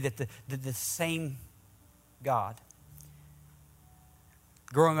today that the same God,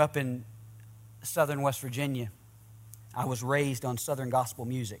 growing up in southern West Virginia, I was raised on Southern gospel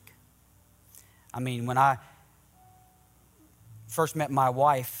music. I mean, when I first met my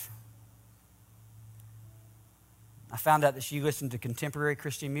wife, I found out that she listened to contemporary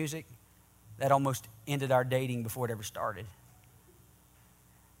Christian music. That almost ended our dating before it ever started.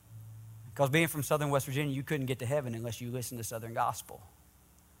 Because being from southern West Virginia, you couldn't get to heaven unless you listened to Southern gospel.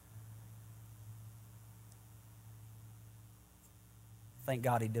 Thank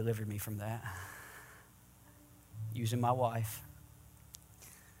God he delivered me from that, using my wife.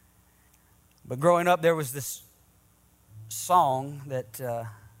 But growing up, there was this song that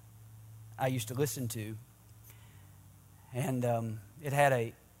I used to listen to. And it had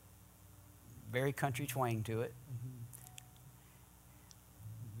a very country twang to it.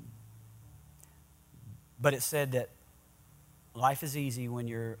 But it said that life is easy when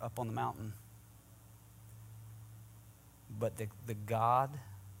you're up on the mountain. But the God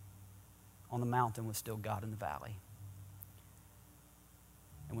on the mountain was still God in the valley.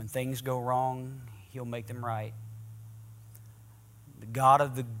 And when things go wrong, he'll make them right. The God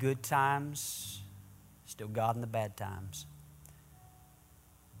of the good times, still God in the bad times.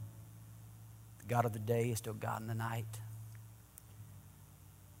 The God of the day is still God in the night.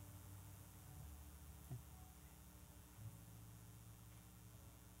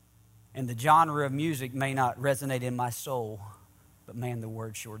 And the genre of music may not resonate in my soul, but man, the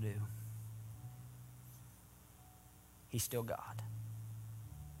words sure do. He's still God.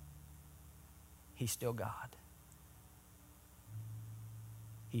 He's still God.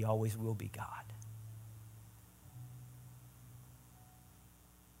 He always will be God.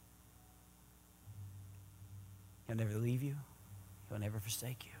 He'll never leave you. He'll never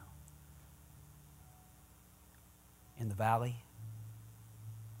forsake you. In the valley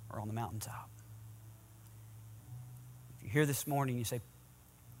or on the mountaintop. If you're here this morning, you say,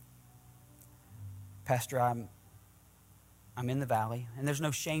 Pastor, I'm in the valley, and there's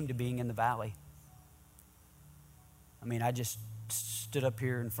no shame to being in the valley. I mean, I just stood up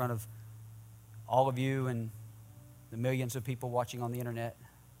here in front of all of you and the millions of people watching on the internet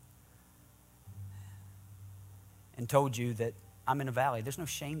and told you that I'm in a valley. There's no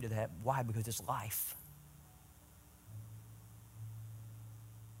shame to that. Why? Because it's life.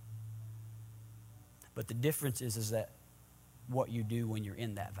 But the difference is that what you do when you're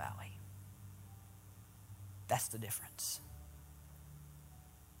in that valley. That's the difference.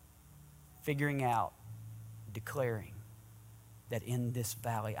 Figuring out, declaring that in this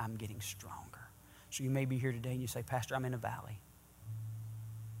valley I'm getting stronger. So you may be here today and you say, Pastor, I'm in a valley.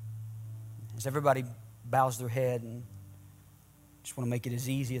 As everybody bows their head, and just want to make it as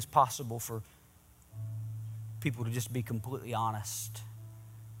easy as possible for people to just be completely honest.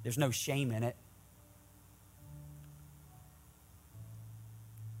 There's no shame in it.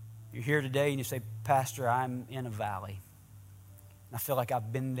 You're here today and you say, Pastor, I'm in a valley. I feel like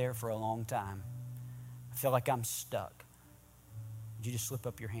I've been there for a long time. I feel like I'm stuck. Would you just slip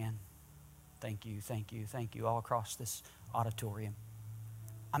up your hand? Thank you, thank you, thank you, all across this auditorium.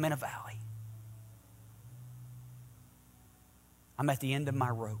 I'm in a valley. I'm at the end of my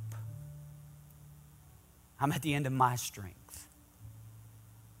rope. I'm at the end of my strength.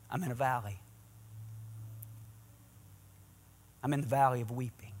 I'm in a valley. I'm in the valley of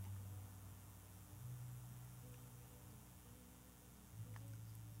weeping.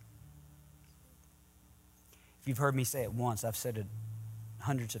 If you've heard me say it once, I've said it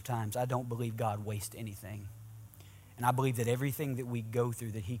hundreds of times. I don't believe God wastes anything. And I believe that everything that we go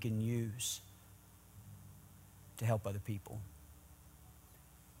through that he can use to help other people.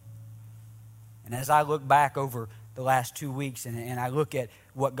 And as I look back over the last 2 weeks and I look at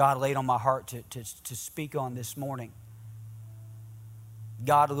what God laid on my heart to speak on this morning,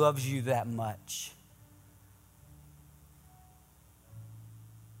 God loves you that much.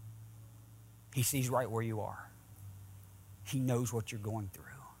 He sees right where you are. He knows what you're going through.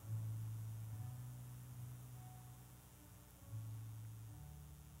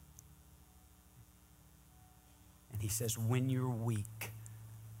 And he says, when you're weak,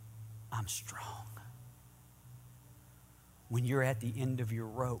 I'm strong. When you're at the end of your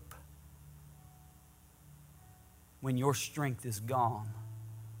rope, when your strength is gone,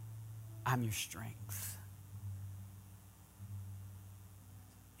 I'm your strength.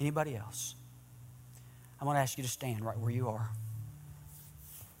 Anybody else? I'm going to ask you to stand right where you are.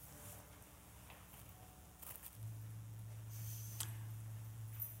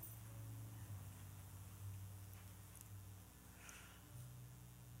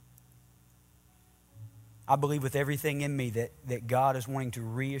 I believe with everything in me that God is wanting to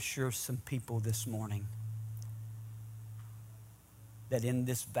reassure some people this morning that in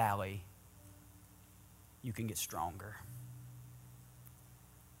this valley, you can get stronger.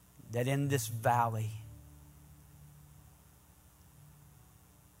 That in this valley,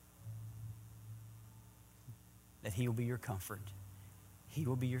 that He will be your comfort. He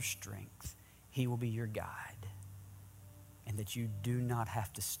will be your strength. He will be your guide. And that you do not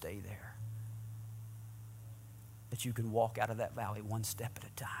have to stay there. That you can walk out of that valley one step at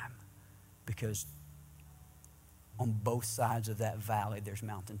a time. Because on both sides of that valley, there's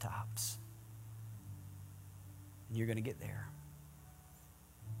mountaintops. And you're going to get there.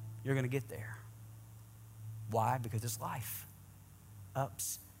 You're going to get there. Why? Because it's life.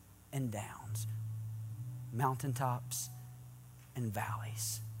 Ups and downs. Mountaintops and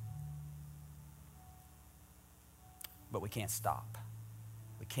valleys. But we can't stop.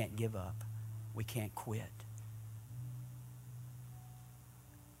 We can't give up. We can't quit.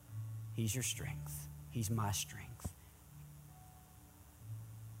 He's your strength. He's my strength.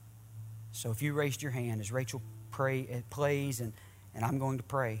 So if you raised your hand as Rachel plays and I'm going to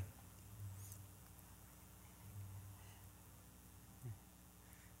pray.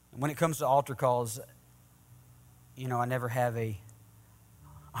 When it comes to altar calls, I never have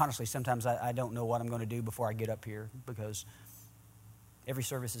honestly, sometimes I don't know what I'm going to do before I get up here because every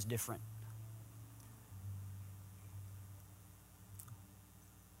service is different.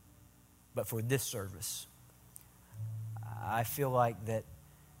 But for this service, I feel like that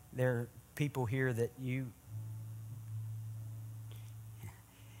there are people here that you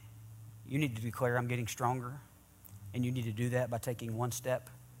need to declare, I'm getting stronger. And you need to do that by taking one step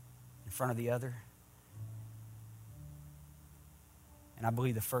in front of the other. And I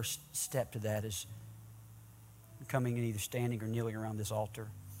believe the first step to that is coming and either standing or kneeling around this altar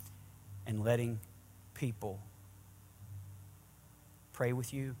and letting people pray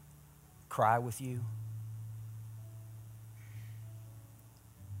with you, cry with you.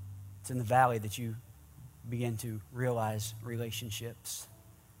 It's in the valley that you begin to realize relationships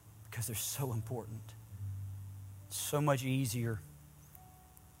because they're so important. It's so much easier.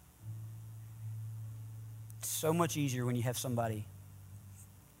 It's so much easier when you have somebody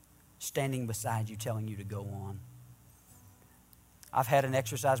standing beside you telling you to go on. I've had an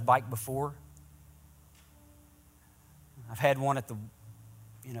exercise bike before. I've had one at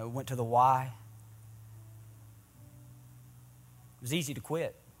went to the Y. It was easy to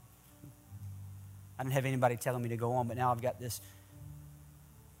quit. I didn't have anybody telling me to go on, but now I've got this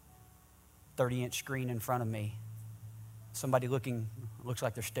 30-inch screen in front of me. Somebody looks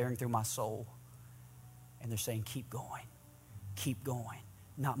like they're staring through my soul. And they're saying, keep going,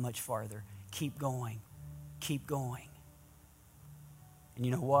 not much farther. Keep going. And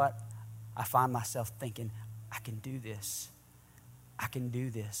you know what? I find myself thinking, I can do this.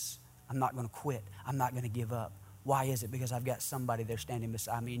 I'm not going to quit. I'm not going to give up. Why is it? Because I've got somebody there standing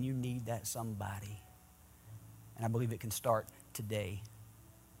beside me, and you need that somebody. And I believe it can start today.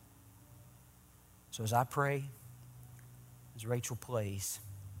 So as I pray, as Rachel plays,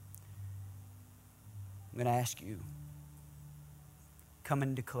 I'm going to ask you, come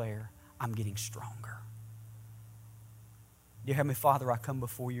and declare, I'm getting stronger. Dear Heavenly Father, I come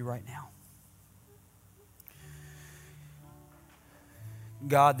before you right now.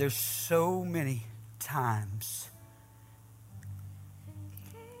 God, there's so many times,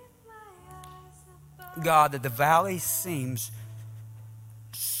 God, that the valley seems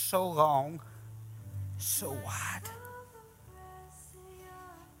so long, so wide,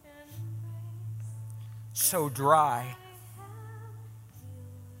 so dry.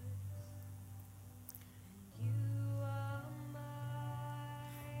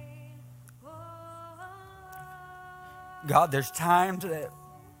 God, there's times that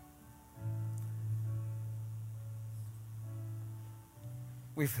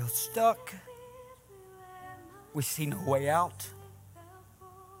we feel stuck. We see no way out.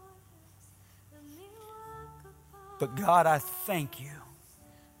 But God, I thank you.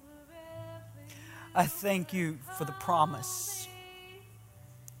 I thank you for the promise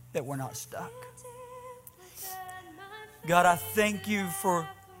that we're not stuck. God, I thank you for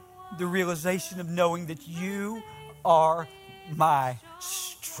the realization of knowing that you are my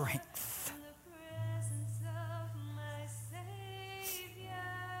strength.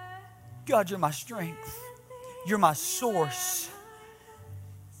 God, you're my strength. You're my source.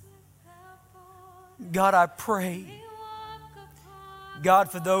 God, I pray,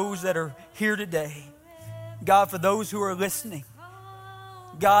 God, for those that are here today, God, for those who are listening,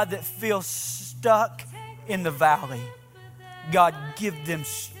 God, that feel stuck in the valley, God, give them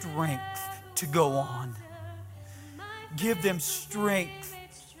strength to go on. Give them strength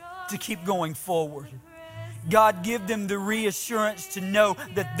to keep going forward. God, give them the reassurance to know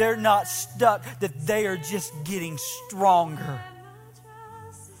that they're not stuck, that they are just getting stronger.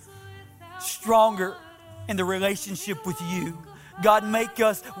 Stronger in the relationship with you. God, make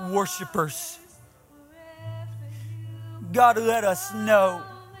us worshipers. God, let us know,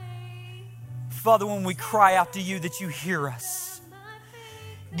 Father, when we cry out to you, that you hear us.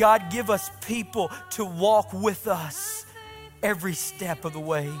 God, give us people to walk with us every step of the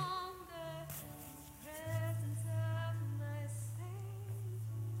way.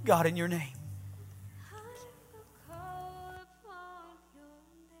 God, in your name.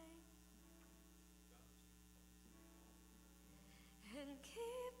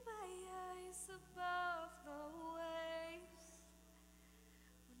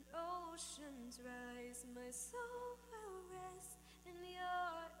 Rise, my soul will rest in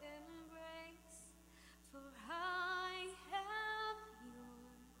your embrace, for I am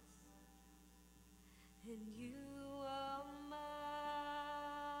yours, and you are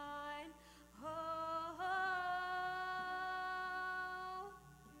mine. Oh,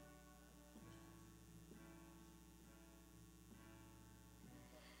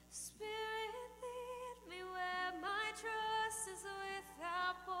 Spirit, lead me where my trust is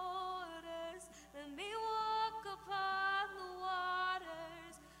without borders. Let me walk upon the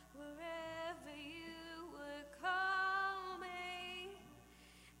waters wherever you would call me.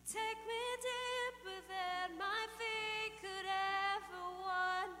 Take me deeper than my feet could ever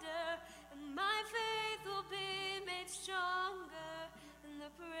wander, and my faith will be made stronger in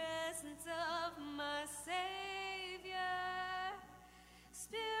the presence of my Savior.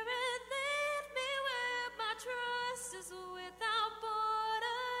 Spirit, lead me where my trust is without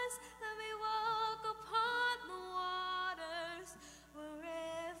borders. Let me walk upon the waters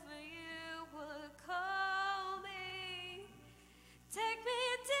wherever you would call me. Take me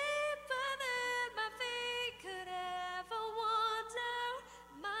deeper than my feet could ever wander.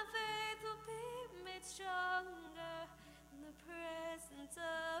 My faith will be made stronger in the presence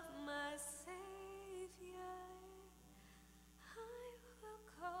of my Savior. I will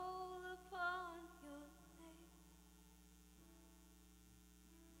call upon your name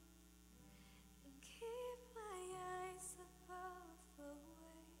and keep my eyes above the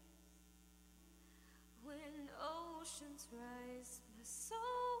waves. When oceans rise, my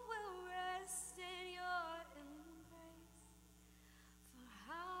soul will rest in your embrace, for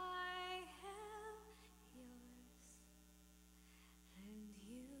I am yours, and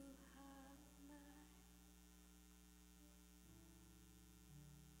you are mine.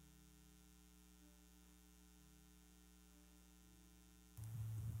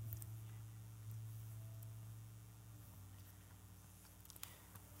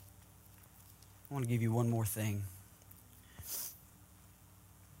 I want to give you one more thing.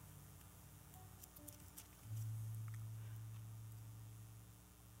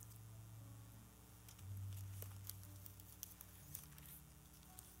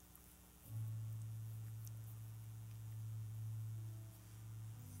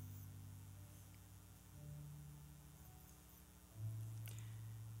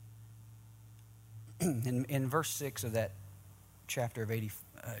 In verse 6 of that chapter of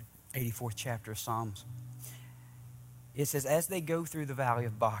 84th chapter of Psalms, it says, as they go through the valley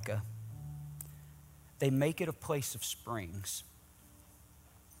of Baca, they make it a place of springs.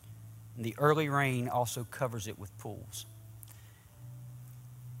 And the early rain also covers it with pools.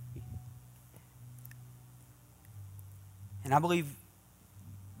 And I believe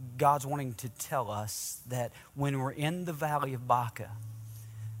God's wanting to tell us that when we're in the valley of Baca,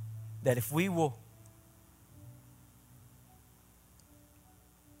 that if we will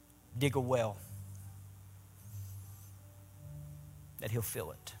dig a well, that he'll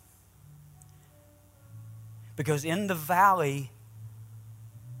fill it. Because in the valley,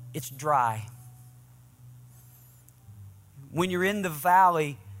 it's dry. When you're in the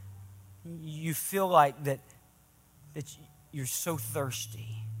valley, you feel like that you're so thirsty.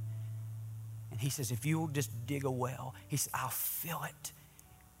 And he says, if you will just dig a well, he says, I'll fill it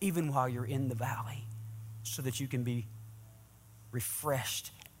even while you're in the valley so that you can be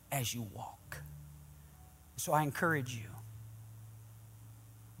refreshed as you walk. So I encourage you,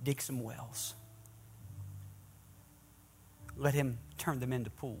 dig some wells. Let him turn them into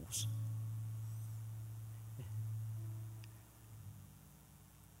pools.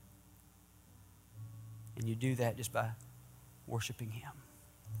 And you do that just by worshiping Him,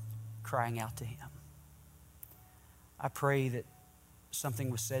 crying out to Him. I pray that something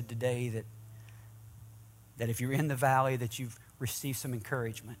was said today that if you're in the valley, that you've received some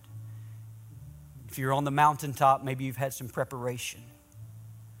encouragement. If you're on the mountaintop, maybe you've had some preparation.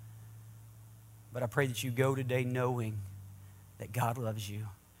 But I pray that you go today knowing that God loves you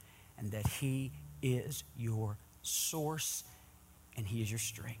and that He is your source and He is your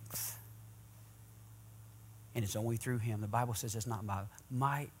strength. And it's only through Him. The Bible says it's not by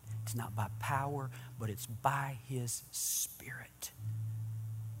might, it's not by power, but it's by His Spirit.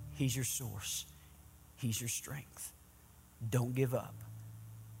 He's your source. He's your strength. Don't give up.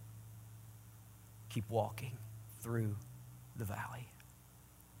 Keep walking through the valley.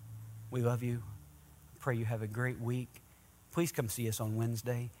 We love you. Pray you have a great week. Please come see us on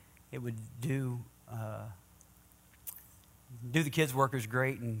Wednesday. It would do the kids' workers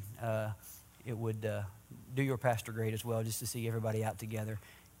great, and it would do your pastor great as well, just to see everybody out together,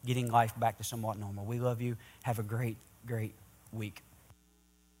 getting life back to somewhat normal. We love you. Have a great, great week.